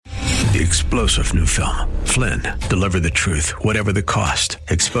the explosive new film, Flynn, deliver the truth, whatever the cost,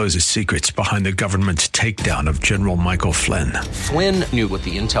 exposes secrets behind the government's takedown of General Michael Flynn. Flynn knew what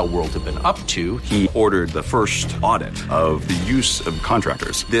the intel world had been up to. He ordered the first audit of the use of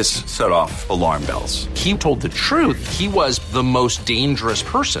contractors. This set off alarm bells. He told the truth. He was the most dangerous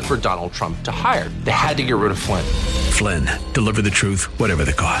person for Donald Trump to hire. They had to get rid of Flynn. Flynn, deliver the truth, whatever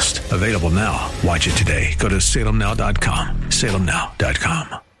the cost. Available now. Watch it today. Go to salemnow.com.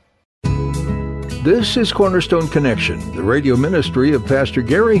 salemnow.com. This is Cornerstone Connection, the radio ministry of Pastor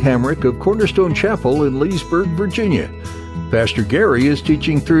Gary Hamrick of Cornerstone Chapel in Leesburg, Virginia. Pastor Gary is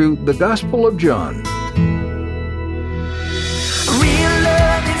teaching through the Gospel of John. Real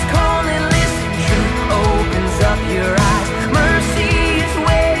love is calling, listen, truth opens up your eyes. Mercy is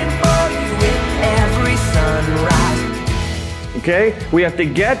waiting for you with every sunrise. Okay? We have to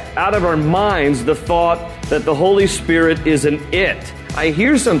get out of our minds the thought that the Holy Spirit is an it. I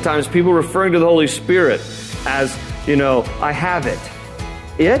hear sometimes people referring to the Holy Spirit as, I have it.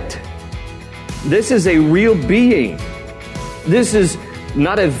 It? This is a real being. This is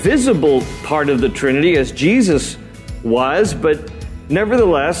not a visible part of the Trinity as Jesus was, but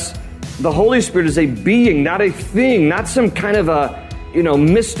nevertheless, the Holy Spirit is a being, not a thing, not some kind of a,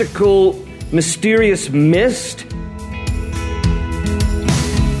 mystical, mysterious mist.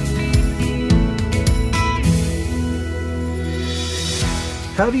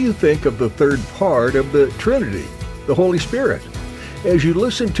 How do you think of the third part of the Trinity, the Holy Spirit? As you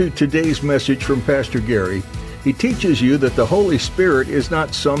listen to today's message from Pastor Gary, he teaches you that the Holy Spirit is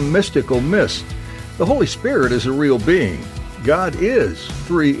not some mystical mist. The Holy Spirit is a real being. God is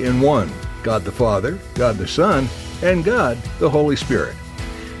three in one: God the Father, God the Son, and God the Holy Spirit.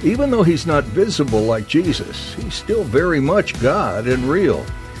 Even though he's not visible like Jesus, he's still very much God and real.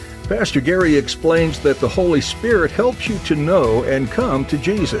 Pastor Gary explains that the Holy Spirit helps you to know and come to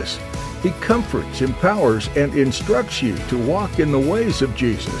Jesus. He comforts, empowers, and instructs you to walk in the ways of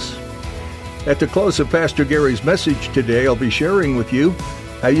Jesus. At the close of Pastor Gary's message today, I'll be sharing with you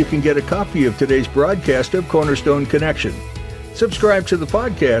how you can get a copy of today's broadcast of Cornerstone Connection. Subscribe to the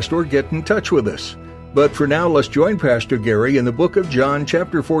podcast or get in touch with us. But for now, let's join Pastor Gary in the book of John,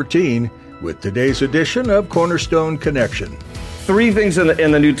 chapter 14, with today's edition of Cornerstone Connection. Three things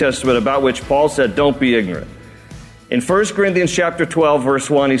in the New Testament about which Paul said, don't be ignorant. In 1 Corinthians chapter 12,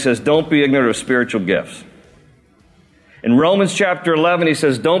 verse 1, he says, don't be ignorant of spiritual gifts. In Romans chapter 11, he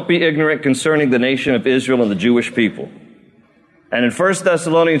says, don't be ignorant concerning the nation of Israel and the Jewish people. And in 1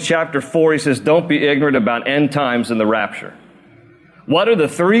 Thessalonians chapter 4, he says, don't be ignorant about end times and the rapture. What are the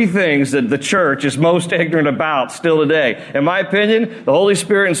three things that the church is most ignorant about still today? In my opinion, the Holy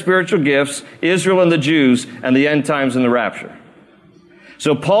Spirit and spiritual gifts, Israel and the Jews, and the end times and the rapture.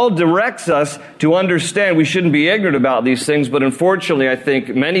 So Paul directs us to understand we shouldn't be ignorant about these things, but unfortunately, I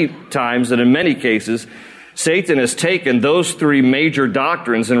think many times and in many cases, Satan has taken those three major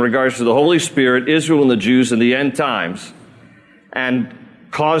doctrines in regards to the Holy Spirit, Israel and the Jews, and the end times, and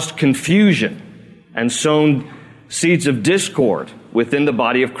caused confusion and sown seeds of discord within the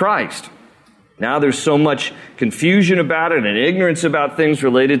body of Christ. Now there's so much confusion about it and ignorance about things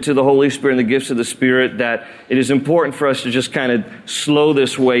related to the Holy Spirit and the gifts of the Spirit that it is important for us to just kind of slow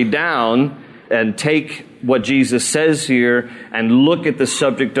this way down and take what Jesus says here and look at the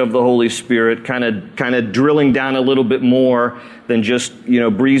subject of the Holy Spirit, kind of drilling down a little bit more than just,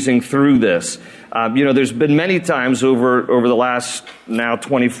 breezing through this. There's been many times over the last now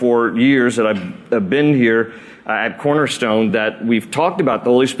 24 years that I've been here at Cornerstone that we've talked about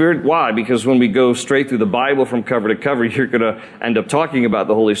the Holy Spirit. Why? Because when we go straight through the Bible from cover to cover, you're going to end up talking about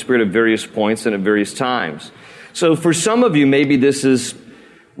the Holy Spirit at various points and at various times. So for some of you, maybe this is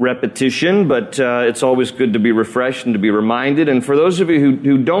repetition, but it's always good to be refreshed and to be reminded. And for those of you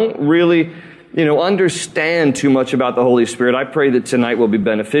who don't really, understand too much about the Holy Spirit, I pray that tonight will be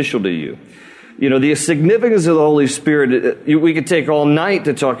beneficial to you. The significance of the Holy Spirit, we could take all night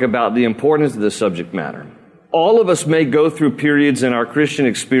to talk about the importance of this subject matter. All of us may go through periods in our Christian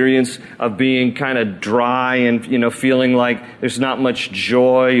experience of being kind of dry and, feeling like there's not much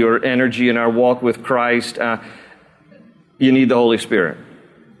joy or energy in our walk with Christ. You need the Holy Spirit.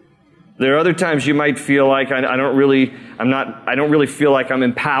 There are other times you might feel like I don't really feel like I'm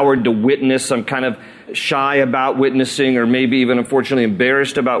empowered to witness. I'm kind of shy about witnessing, or maybe even unfortunately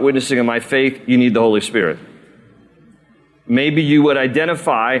embarrassed about witnessing in my faith. You need the Holy Spirit. Maybe you would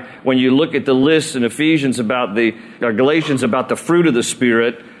identify when you look at the list in Galatians about the fruit of the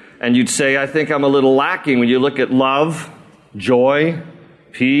Spirit, and you'd say, I think I'm a little lacking when you look at love, joy,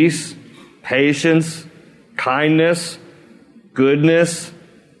 peace, patience, kindness, goodness,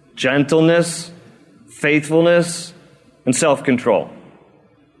 gentleness, faithfulness, and self-control.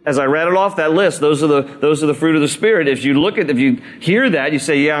 As I rattled off that list, those are the fruit of the Spirit. If you hear that, you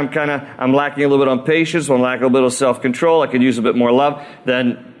say, yeah, I'm lacking a little bit on patience, I'm lacking a little bit of self-control, I could use a bit more love,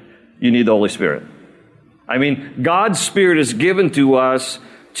 then you need the Holy Spirit. I mean, God's Spirit is given to us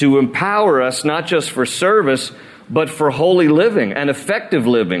to empower us, not just for service, but for holy living and effective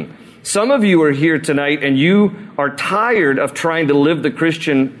living. Some of you are here tonight and you are tired of trying to live the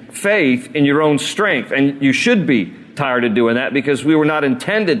Christian faith in your own strength, and you should be tired of doing that, because we were not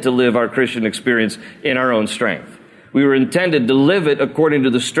intended to live our Christian experience in our own strength. We were intended to live it according to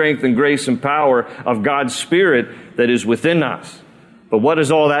the strength and grace and power of God's Spirit that is within us. But what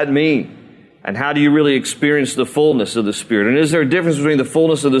does all that mean? And how do you really experience the fullness of the Spirit? And is there a difference between the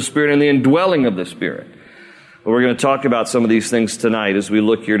fullness of the Spirit and the indwelling of the Spirit? Well, we're going to talk about some of these things tonight as we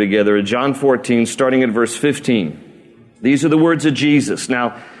look here together at John 14, starting at verse 15. These are the words of Jesus.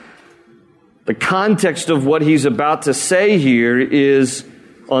 Now, the context of what he's about to say here is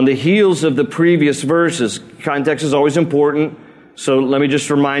on the heels of the previous verses. Context is always important. So let me just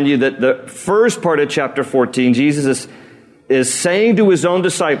remind you that the first part of chapter 14, Jesus is saying to his own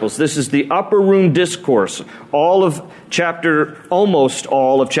disciples, this is the upper room discourse. Almost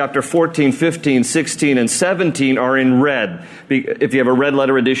all of chapter 14, 15, 16, and 17 are in red, if you have a red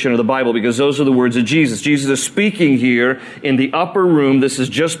letter edition of the Bible, because those are the words of Jesus. Jesus is speaking here in the upper room. This is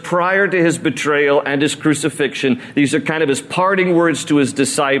just prior to his betrayal and his crucifixion. These are kind of his parting words to his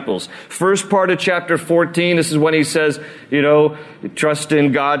disciples. First part of chapter 14, this is when he says, trust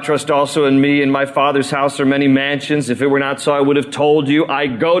in God, trust also in me. In my Father's house are many mansions. If it were not so, I would have told you. I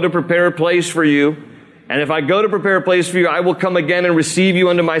go to prepare a place for you. And if I go to prepare a place for you, I will come again and receive you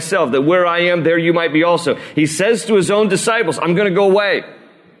unto myself, that where I am, there you might be also. He says to his own disciples, I'm going to go away.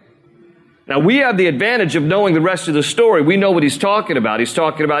 Now, we have the advantage of knowing the rest of the story. We know what he's talking about. He's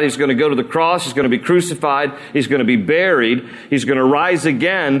talking about he's going to go to the cross, he's going to be crucified, he's going to be buried, he's going to rise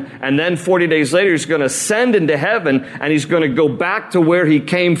again, and then 40 days later, he's going to ascend into heaven, and he's going to go back to where he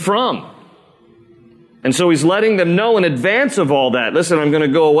came from. And so he's letting them know in advance of all that, listen, I'm going to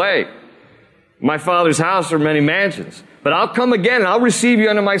go away. My Father's house are many mansions. But I'll come again and I'll receive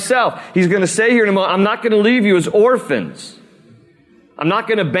you unto myself. He's going to say here in a moment, I'm not going to leave you as orphans. I'm not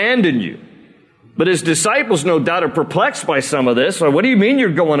going to abandon you. But his disciples, no doubt, are perplexed by some of this. What do you mean you're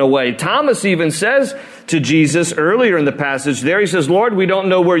going away? Thomas even says to Jesus earlier in the passage there, he says, Lord, we don't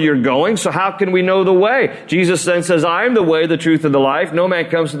know where you're going, so how can we know the way? Jesus then says, I am the way, the truth, and the life. No man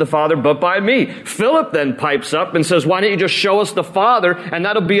comes to the Father but by me. Philip then pipes up and says, why don't you just show us the Father, and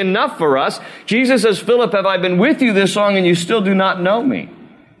that'll be enough for us? Jesus says, Philip, have I been with you this long, and you still do not know me?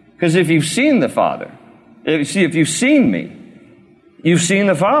 Because if you've seen the Father, if you've seen me, you've seen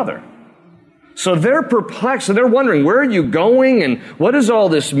the Father. So they're perplexed, and they're wondering, where are you going, and what does all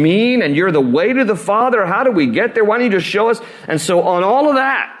this mean, and you're the way to the Father, how do we get there, why don't you just show us? And so on all of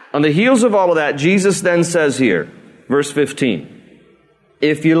that, on the heels of all of that, Jesus then says here, verse 15,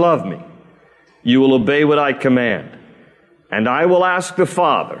 if you love me, you will obey what I command, and I will ask the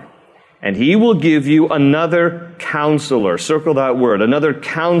Father, and he will give you another counselor, circle that word, another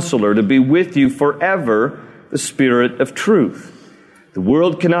counselor to be with you forever, the Spirit of truth. The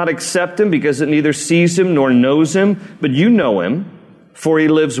world cannot accept him because it neither sees him nor knows him, but you know him, for he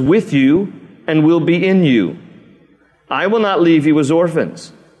lives with you and will be in you. I will not leave you as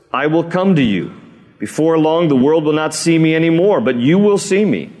orphans. I will come to you. Before long, the world will not see me anymore, but you will see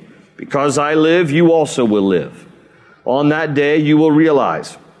me. Because I live, you also will live. On that day, you will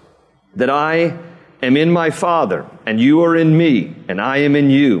realize that I am in my Father, and you are in me, and I am in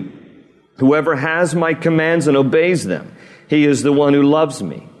you. Whoever has my commands and obeys them, he is the one who loves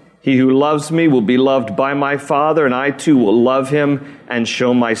me. He who loves me will be loved by my Father, and I too will love him and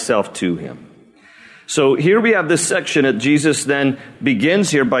show myself to him. So here we have this section that Jesus then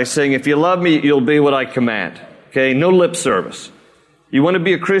begins here by saying, if you love me, you'll obey what I command. Okay, no lip service. You want to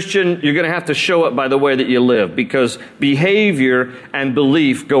be a Christian, you're going to have to show it by the way that you live, because behavior and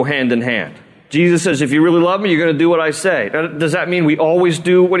belief go hand in hand. Jesus says, if you really love me, you're going to do what I say. Now, does that mean we always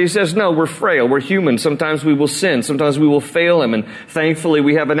do what he says? No, we're frail. We're human. Sometimes we will sin. Sometimes we will fail him. And thankfully,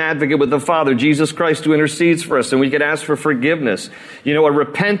 we have an advocate with the Father, Jesus Christ, who intercedes for us. And we can ask for forgiveness. A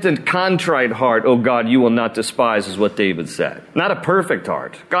repentant, contrite heart, oh God, you will not despise, is what David said. Not a perfect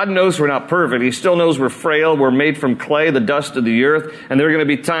heart. God knows we're not perfect. He still knows we're frail. We're made from clay, the dust of the earth. And there are going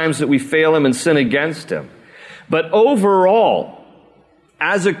to be times that we fail him and sin against him. But overall,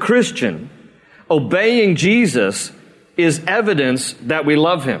 as a Christian, obeying Jesus is evidence that we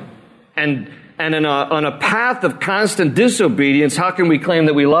love him. And on a path of constant disobedience, how can we claim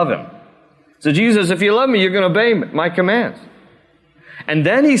that we love him? So Jesus, if you love me, you're going to obey my commands. And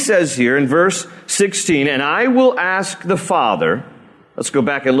then he says here in verse 16, and I will ask the Father, Let's go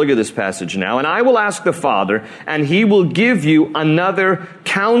back and look at this passage now. And I will ask the Father, and he will give you another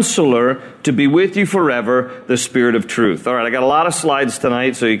counselor to be with you forever, the Spirit of truth. All right, I got a lot of slides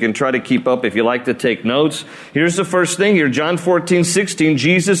tonight, so you can try to keep up if you like to take notes. Here's the first thing here, John 14:16.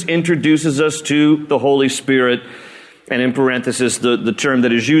 Jesus introduces us to the Holy Spirit. And in parenthesis, the term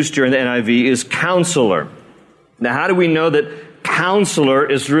that is used here in the NIV is counselor. Now, how do we know that counselor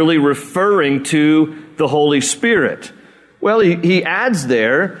is really referring to the Holy Spirit? Well, he adds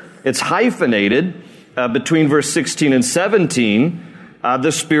there, it's hyphenated between verse 16 and 17,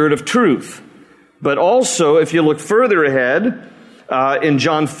 the Spirit of truth. But also, if you look further ahead, in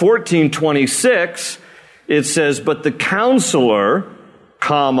John 14:26, it says, but the counselor,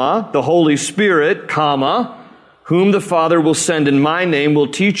 comma, the Holy Spirit, comma, whom the Father will send in my name will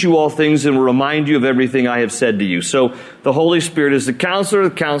teach you all things and will remind you of everything I have said to you. So the Holy Spirit is the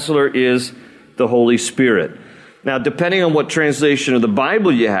counselor is the Holy Spirit. Now, depending on what translation of the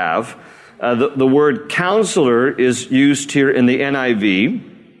Bible you have, the word counselor is used here in the NIV,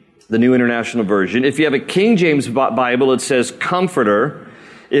 the New International Version. If you have a King James Bible, it says comforter.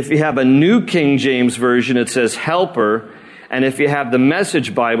 If you have a New King James Version, it says helper. And if you have the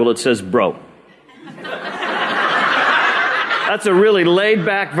Message Bible, it says bro. That's a really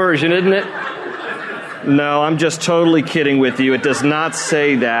laid-back version, isn't it? No, I'm just totally kidding with you. It does not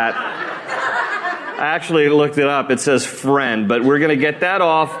say that. I actually looked it up. It says friend, but we're going to get that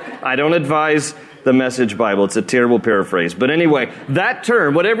off. I don't advise the Message Bible. It's a terrible paraphrase. But anyway, that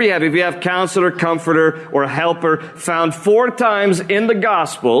term, whatever you have, if you have counselor, comforter, or helper, found 4 times in the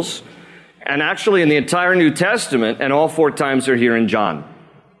Gospels, and actually in the entire New Testament, and all 4 times are here in John.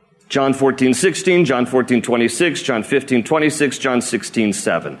 John 14:16, John 14:26, John 15:26, John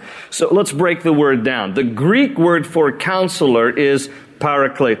 16:7. So let's break the word down. The Greek word for counselor is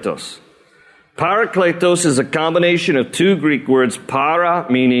parakletos. Parakletos is a combination of 2 Greek words, para,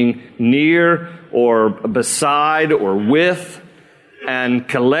 meaning near or beside or with, and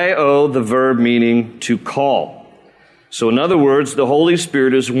kaleo, the verb meaning to call. So in other words, the Holy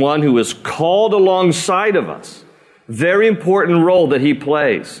Spirit is one who is called alongside of us. Very important role that he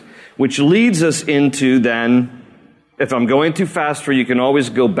plays, which leads us into then, if I'm going too fast for you, you can always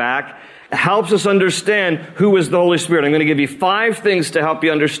go back. It helps us understand who is the Holy Spirit. I'm going to give you 5 things to help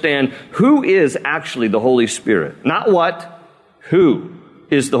you understand who is actually the Holy Spirit. Not what, who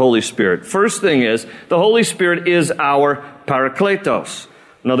is the Holy Spirit. First thing is, the Holy Spirit is our parakletos.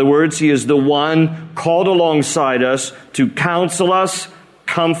 In other words, he is the one called alongside us to counsel us,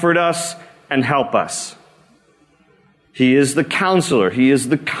 comfort us, and help us. He is the counselor. He is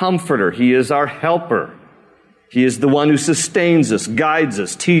the comforter. He is our helper. He is the one who sustains us, guides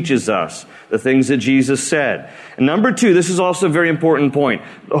us, teaches us the things that Jesus said. And number 2, this is also a very important point.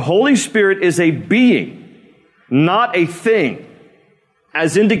 The Holy Spirit is a being, not a thing,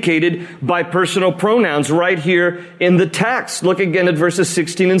 as indicated by personal pronouns right here in the text. Look again at verses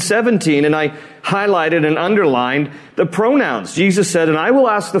 16 and 17, and I highlighted and underlined the pronouns. Jesus said, and I will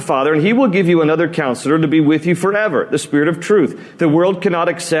ask the Father, and he will give you another counselor to be with you forever, the Spirit of truth. The world cannot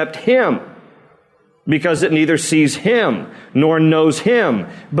accept him, because it neither sees him nor knows him.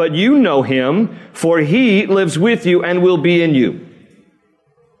 But you know him, for he lives with you and will be in you.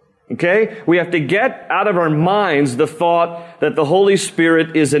 Okay? We have to get out of our minds the thought that the Holy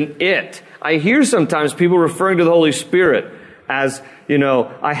Spirit is an it. I hear sometimes people referring to the Holy Spirit as,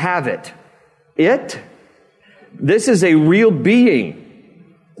 I have it. It? This is a real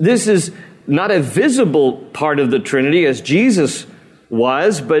being. This is not a visible part of the Trinity as Jesus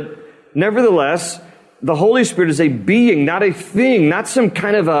was, but nevertheless, the Holy Spirit is a being, not a thing, not some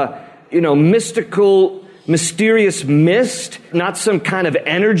kind of a, mystical, mysterious mist, not some kind of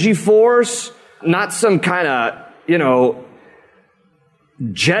energy force, not some kind of,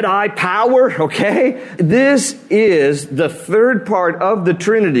 Jedi power, okay? This is the third part of the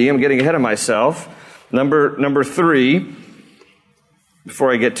Trinity. I'm getting ahead of myself. Number 3,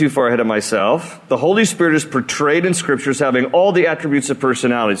 before I get too far ahead of myself, the Holy Spirit is portrayed in Scripture as having all the attributes of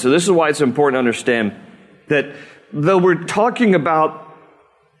personality. So this is why it's important to understand that though we're talking about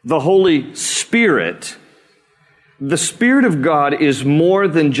the Holy Spirit, the Spirit of God is more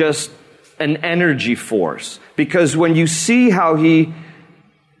than just an energy force. Because when you see how he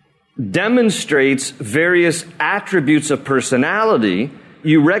demonstrates various attributes of personality,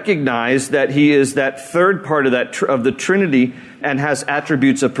 you recognize that he is that third part of the Trinity and has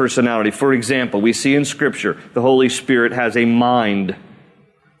attributes of personality. For example, we see in Scripture the Holy Spirit has a mind.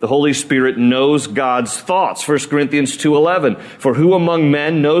 The Holy Spirit knows God's thoughts. 1 Corinthians 2:11. For who among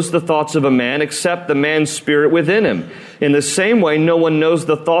men knows the thoughts of a man except the man's spirit within him? In the same way, no one knows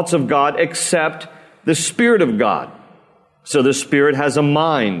the thoughts of God except the Spirit of God. So the Spirit has a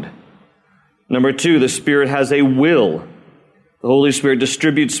mind. Number two, the Spirit has a will. The Holy Spirit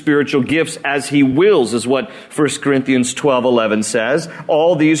distributes spiritual gifts as He wills, is what 1 Corinthians 12:11 says.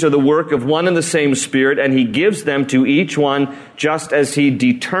 All these are the work of one and the same Spirit, and He gives them to each one just as He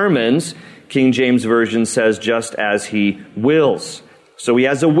determines. King James Version says, just as He wills. So He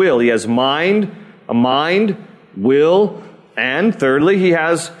has a will. He has a mind, will, and thirdly, He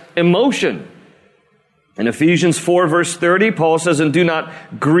has emotion. In Ephesians 4, verse 30, Paul says, and do not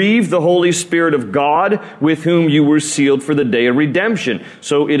grieve the Holy Spirit of God, with whom you were sealed for the day of redemption.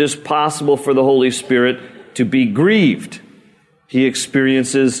 So it is possible for the Holy Spirit to be grieved. He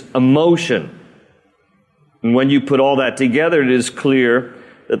experiences emotion. And when you put all that together, it is clear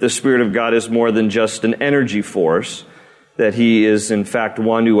that the Spirit of God is more than just an energy force, that He is, in fact,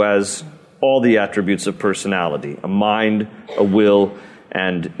 one who has all the attributes of personality, a mind, a will,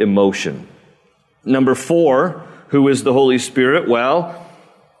 and emotion. Number 4, who is the Holy Spirit? Well,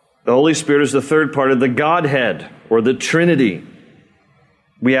 the Holy Spirit is the third part of the Godhead, or the Trinity.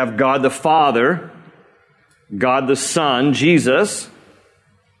 We have God the Father, God the Son, Jesus,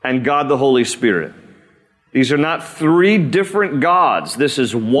 and God the Holy Spirit. These are not three different gods. This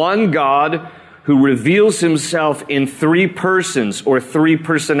is one God who reveals Himself in three persons, or three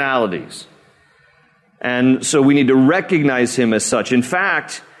personalities. And so we need to recognize Him as such. In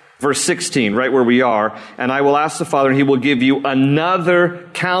fact, verse 16, right where we are, and I will ask the Father, and He will give you another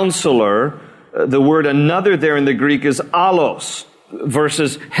counselor. The word another there in the Greek is allos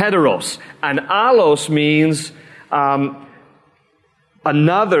versus heteros. And allos means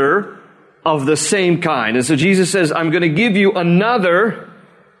another of the same kind. And so Jesus says, I'm going to give you another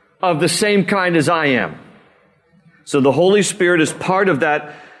of the same kind as I am. So the Holy Spirit is part of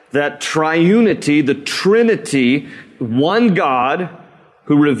that triunity, the Trinity, one God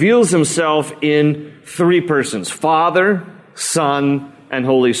who reveals Himself in three persons, Father, Son, and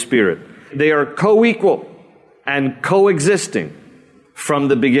Holy Spirit. They are co-equal and coexisting from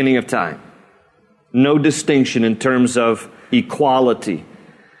the beginning of time. No distinction in terms of equality.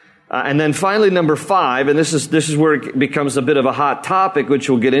 And then finally, number 5, and this is where it becomes a bit of a hot topic, which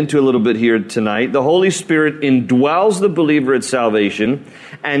we'll get into a little bit here tonight. The Holy Spirit indwells the believer at salvation,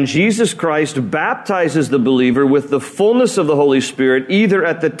 and Jesus Christ baptizes the believer with the fullness of the Holy Spirit, either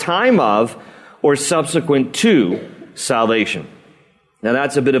at the time of or subsequent to salvation. Now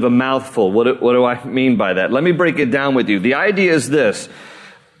that's a bit of a mouthful. What do I mean by that? Let me break it down with you. The idea is this.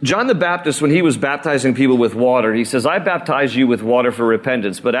 John the Baptist, when he was baptizing people with water, he says, I baptize you with water for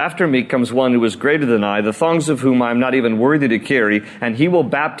repentance, but after me comes one who is greater than I, the thongs of whom I am not even worthy to carry, and He will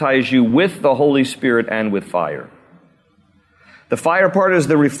baptize you with the Holy Spirit and with fire. The fire part is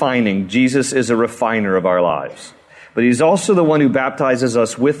the refining. Jesus is a refiner of our lives. But He's also the one who baptizes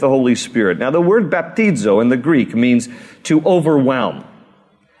us with the Holy Spirit. Now the word baptizo in the Greek means to overwhelm.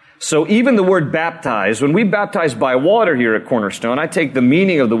 So even the word baptize, when we baptize by water here at Cornerstone, I take the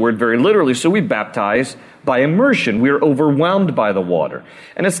meaning of the word very literally. So we baptize by immersion. We are overwhelmed by the water.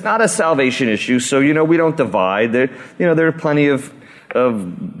 And it's not a salvation issue, so, we don't divide. There are plenty of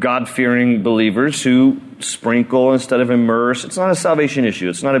God-fearing believers who sprinkle instead of immerse. It's not a salvation issue.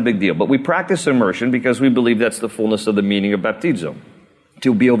 It's not a big deal. But we practice immersion because we believe that's the fullness of the meaning of baptizo,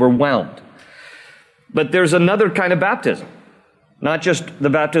 to be overwhelmed. But there's another kind of baptism. Not just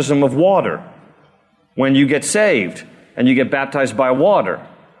the baptism of water. When you get saved and you get baptized by water.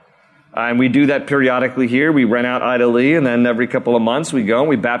 And we do that periodically here. We rent out idly, and then every couple of months we go and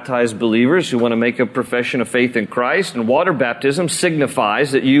we baptize believers who want to make a profession of faith in Christ. And water baptism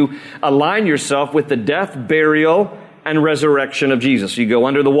signifies that you align yourself with the death, burial, and resurrection of Jesus. You go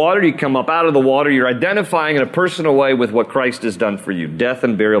under the water, you come up out of the water, you're identifying in a personal way with what Christ has done for you. Death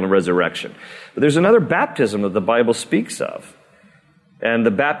and burial and resurrection. But there's another baptism that the Bible speaks of. And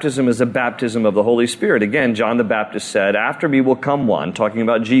the baptism is a baptism of the Holy Spirit. Again, John the Baptist said, after me will come one, talking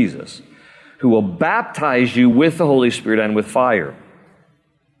about Jesus, who will baptize you with the Holy Spirit and with fire.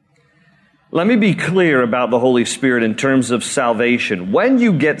 Let me be clear about the Holy Spirit in terms of salvation. When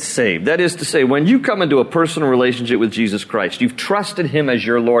you get saved, that is to say, when you come into a personal relationship with Jesus Christ, you've trusted Him as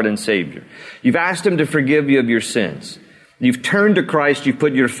your Lord and Savior. You've asked Him to forgive you of your sins. You've turned to Christ, you've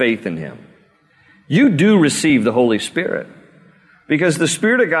put your faith in Him. You do receive the Holy Spirit. Because the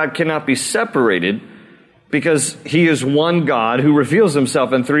Spirit of God cannot be separated, because He is one God who reveals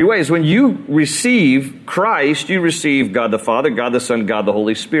Himself in three ways. When you receive Christ, you receive God the Father, God the Son, God the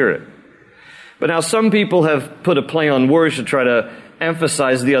Holy Spirit. But now some people have put a play on words to try to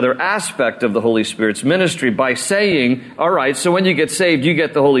emphasize the other aspect of the Holy Spirit's ministry by saying, all right, so when you get saved, you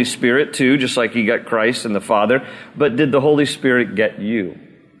get the Holy Spirit too, just like you got Christ and the Father. But did the Holy Spirit get you?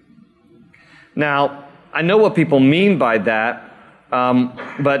 Now, I know what people mean by that,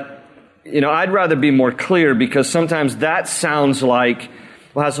 but I'd rather be more clear, because sometimes that sounds like,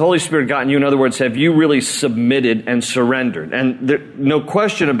 well, has the Holy Spirit gotten you? In other words, have you really submitted and surrendered? And no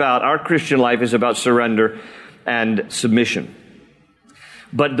question about our Christian life is about surrender and submission.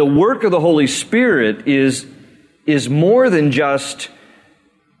 But the work of the Holy Spirit is more than just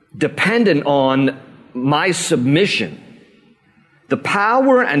dependent on my submission. The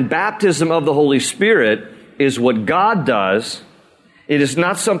power and baptism of the Holy Spirit is what God does. It is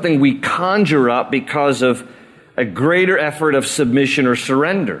not something we conjure up because of a greater effort of submission or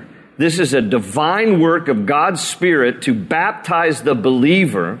surrender. This is a divine work of God's Spirit to baptize the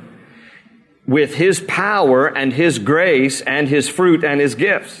believer with His power and His grace and His fruit and His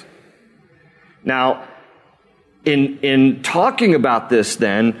gifts. Now, in talking about this,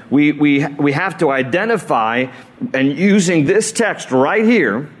 then, we have to identify, and using this text right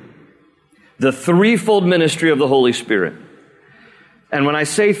here, the threefold ministry of the Holy Spirit. And when I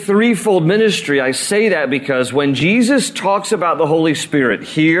say threefold ministry, I say that because when Jesus talks about the Holy Spirit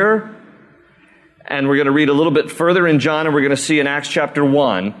here, and we're going to read a little bit further in John, and we're going to see in Acts chapter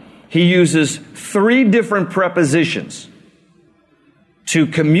 1, He uses three different prepositions to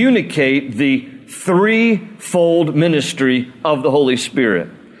communicate the threefold ministry of the Holy Spirit.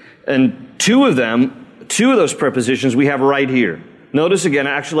 And two of those prepositions we have right here. Notice again,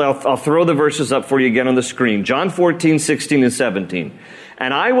 actually, I'll throw the verses up for you again on the screen. John 14, 16, and 17.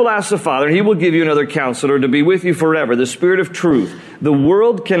 And I will ask the Father, and He will give you another counselor to be with you forever, the Spirit of truth. The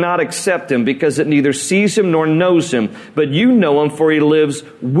world cannot accept Him because it neither sees Him nor knows Him. But you know Him, for He lives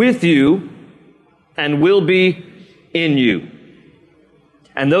with you and will be in you.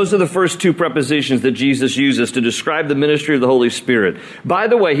 And those are the first two prepositions that Jesus uses to describe the ministry of the Holy Spirit. By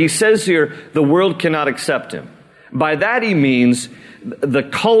the way, He says here, the world cannot accept Him. By that He means the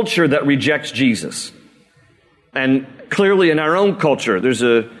culture that rejects Jesus. And clearly in our own culture, there's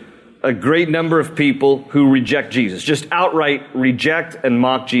a great number of people who reject Jesus, just outright reject and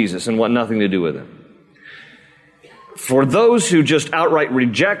mock Jesus and want nothing to do with Him. For those who just outright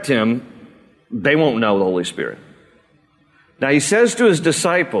reject Him, they won't know the Holy Spirit. Now He says to His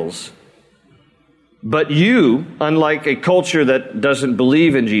disciples, but you, unlike a culture that doesn't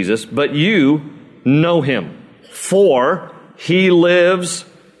believe in Jesus, but you know Him. For He lives,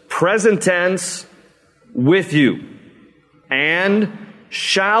 present tense, with you, and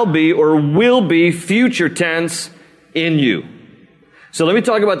shall be or will be, future tense, in you. So let me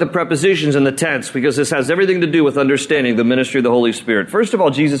talk about the prepositions and the tense, because this has everything to do with understanding the ministry of the Holy Spirit. First of all,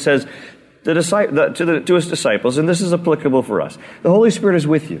 Jesus says to His disciples, and this is applicable for us, the Holy Spirit is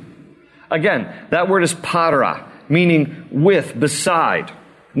with you. Again, that word is para, meaning with, beside,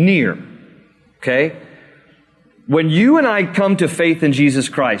 near. Okay? When you and I come to faith in Jesus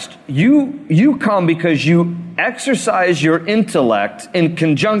Christ, you come because you exercise your intellect in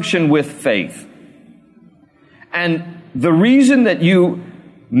conjunction with faith. And the reason that you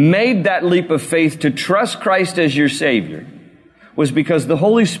made that leap of faith to trust Christ as your Savior was because the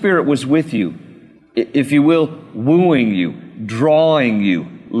Holy Spirit was with you, if you will, wooing you, drawing you,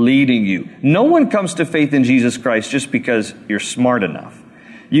 leading you. No one comes to faith in Jesus Christ just because you're smart enough.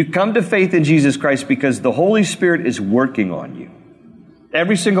 You come to faith in Jesus Christ because the Holy Spirit is working on you.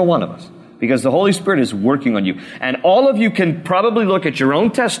 Every single one of us. Because the Holy Spirit is working on you. And all of you can probably look at your own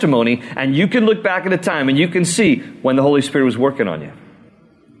testimony, and you can look back at a time and you can see when the Holy Spirit was working on you.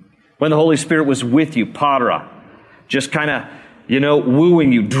 When the Holy Spirit was with you, para. Just kind of,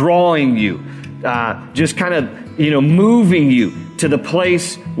 wooing you, drawing you. Just kind of, moving you to the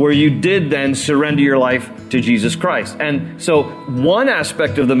place where you did then surrender your life to Jesus Christ. And so one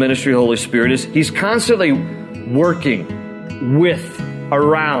aspect of the ministry of the Holy Spirit is He's constantly working with,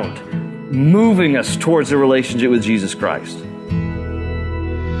 around, moving us towards a relationship with Jesus Christ.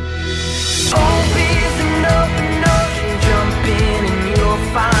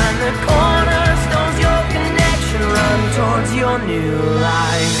 Cornerstone's your connection, run towards your new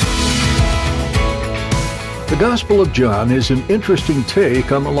life. The Gospel of John is an interesting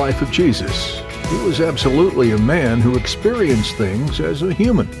take on the life of Jesus. He was absolutely a man who experienced things as a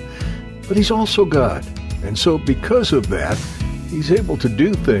human, but He's also God. And so because of that, He's able to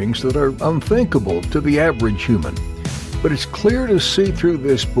do things that are unthinkable to the average human. But it's clear to see through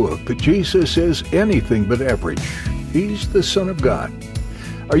this book that Jesus is anything but average. He's the Son of God.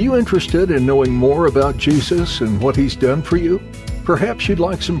 Are you interested in knowing more about Jesus and what He's done for you? Perhaps you'd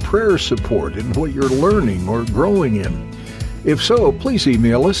like some prayer support in what you're learning or growing in. If so, please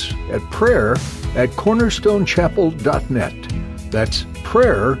email us at prayer@cornerstonechapel.net. That's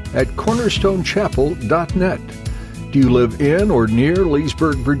prayer@cornerstonechapel.net. Do you live in or near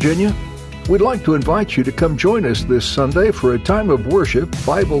Leesburg, Virginia? We'd like to invite you to come join us this Sunday for a time of worship,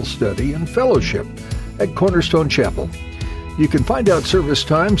 Bible study, and fellowship at Cornerstone Chapel. You can find out service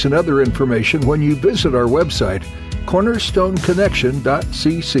times and other information when you visit our website,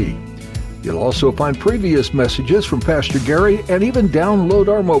 cornerstoneconnection.cc. You'll also find previous messages from Pastor Gary and even download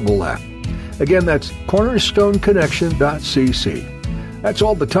our mobile app. Again, that's cornerstoneconnection.cc. That's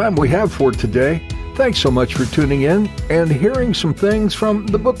all the time we have for today. Thanks so much for tuning in and hearing some things from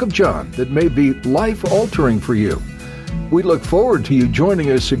the book of John that may be life-altering for you. We look forward to you joining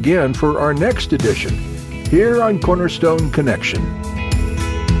us again for our next edition here on Cornerstone Connection.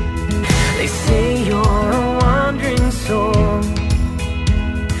 They say you're a wandering soul,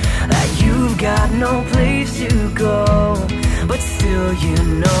 that you've got no place to go, but still you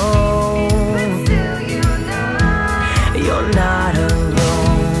know